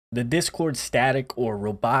The Discord static or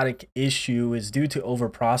robotic issue is due to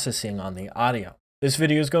overprocessing on the audio. This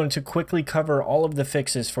video is going to quickly cover all of the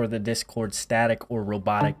fixes for the Discord static or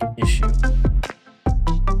robotic issue.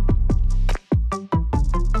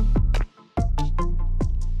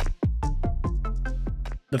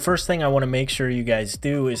 The first thing I want to make sure you guys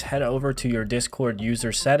do is head over to your Discord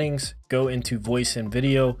user settings, go into voice and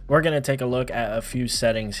video. We're going to take a look at a few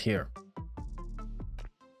settings here.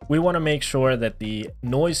 We want to make sure that the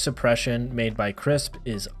noise suppression made by Crisp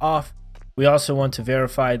is off. We also want to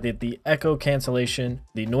verify that the echo cancellation,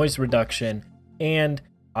 the noise reduction, and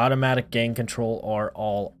automatic gain control are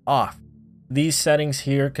all off. These settings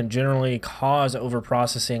here can generally cause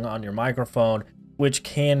overprocessing on your microphone, which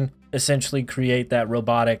can essentially create that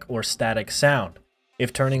robotic or static sound.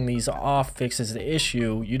 If turning these off fixes the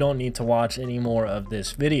issue, you don't need to watch any more of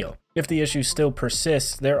this video. If the issue still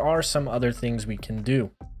persists, there are some other things we can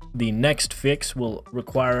do. The next fix will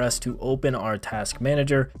require us to open our task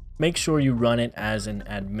manager. Make sure you run it as an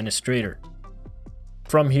administrator.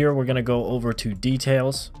 From here, we're going to go over to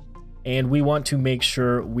details, and we want to make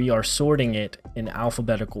sure we are sorting it in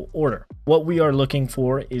alphabetical order. What we are looking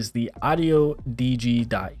for is the audio.dg.exe.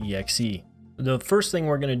 The first thing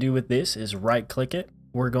we're going to do with this is right click it.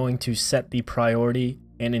 We're going to set the priority,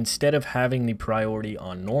 and instead of having the priority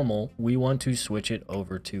on normal, we want to switch it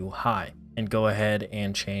over to high and go ahead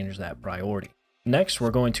and change that priority. Next,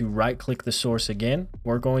 we're going to right click the source again.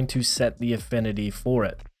 We're going to set the affinity for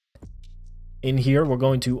it. In here, we're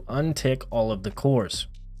going to untick all of the cores.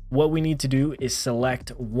 What we need to do is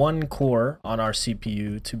select one core on our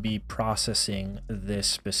CPU to be processing this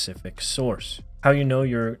specific source. How you know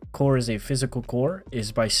your core is a physical core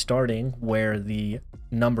is by starting where the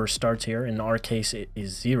number starts here. In our case, it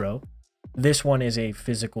is 0. This one is a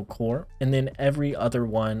physical core, and then every other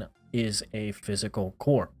one is a physical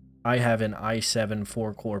core. I have an i7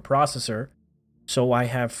 4-core processor, so I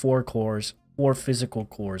have 4 cores, 4 physical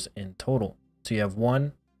cores in total. So you have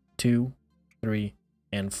 1, 2, 3,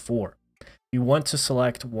 and 4. You want to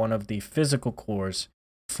select one of the physical cores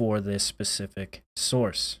for this specific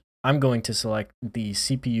source. I'm going to select the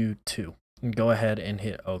CPU 2 and go ahead and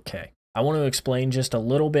hit OK. I want to explain just a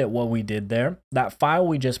little bit what we did there. That file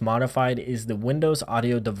we just modified is the Windows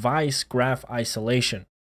Audio Device Graph Isolation.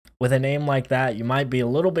 With a name like that, you might be a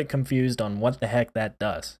little bit confused on what the heck that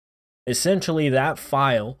does. Essentially, that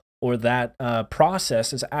file or that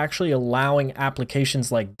process is actually allowing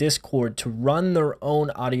applications like Discord to run their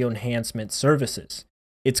own audio enhancement services.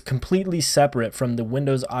 It's completely separate from the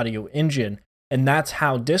Windows Audio Engine, and that's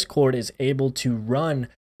how Discord is able to run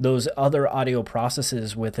those other audio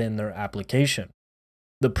processes within their application.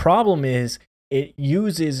 The problem is it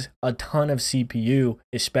uses a ton of CPU,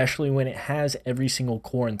 especially when it has every single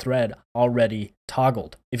core and thread already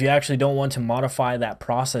toggled. If you actually don't want to modify that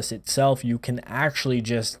process itself, you can actually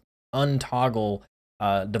just untoggle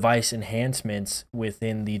device enhancements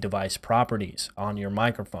within the device properties on your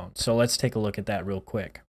microphone. So let's take a look at that real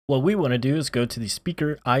quick. What we want to do is go to the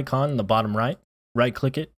speaker icon in the bottom right, right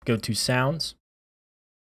click it, go to sounds.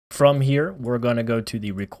 From here, we're going to go to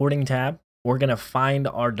the recording tab. We're going to find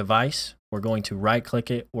our device. We're going to right click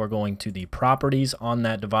it. We're going to the properties on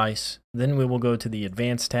that device. Then we will go to the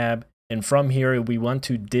advanced tab. And from here, we want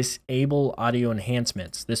to disable audio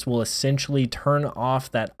enhancements. This will essentially turn off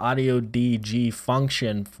that audio DG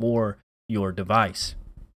function for your device.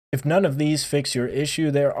 If none of these fix your issue,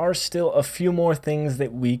 there are still a few more things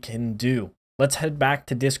that we can do. Let's head back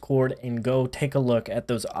to Discord and go take a look at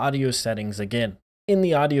those audio settings again. In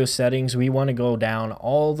the audio settings, we want to go down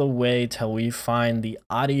all the way till we find the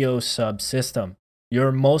audio subsystem.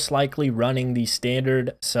 You're most likely running the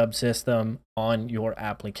standard subsystem on your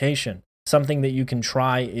application. Something that you can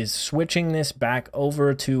try is switching this back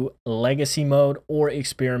over to legacy mode or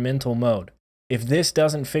experimental mode. If this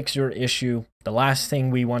doesn't fix your issue, the last thing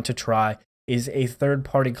we want to try is a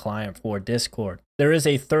third-party client for Discord. There is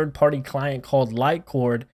a third-party client called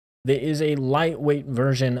Lightcord that is a lightweight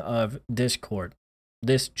version of Discord.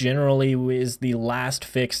 This generally is the last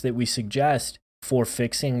fix that we suggest for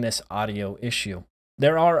fixing this audio issue.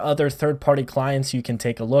 There are other third-party clients you can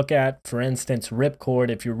take a look at, for instance, Ripcord,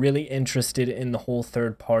 if you're really interested in the whole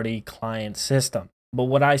third-party client system. But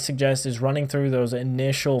what I suggest is running through those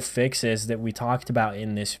initial fixes that we talked about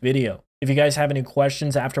in this video. If you guys have any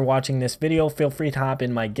questions after watching this video, feel free to hop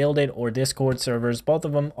in my Guilded or Discord servers. Both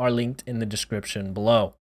of them are linked in the description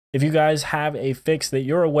below. If you guys have a fix that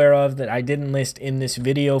you're aware of that I didn't list in this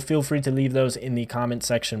video, feel free to leave those in the comment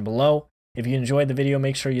section below. If you enjoyed the video,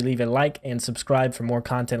 make sure you leave a like and subscribe for more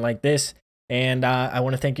content like this. And I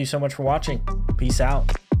want to thank you so much for watching. Peace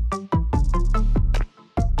out.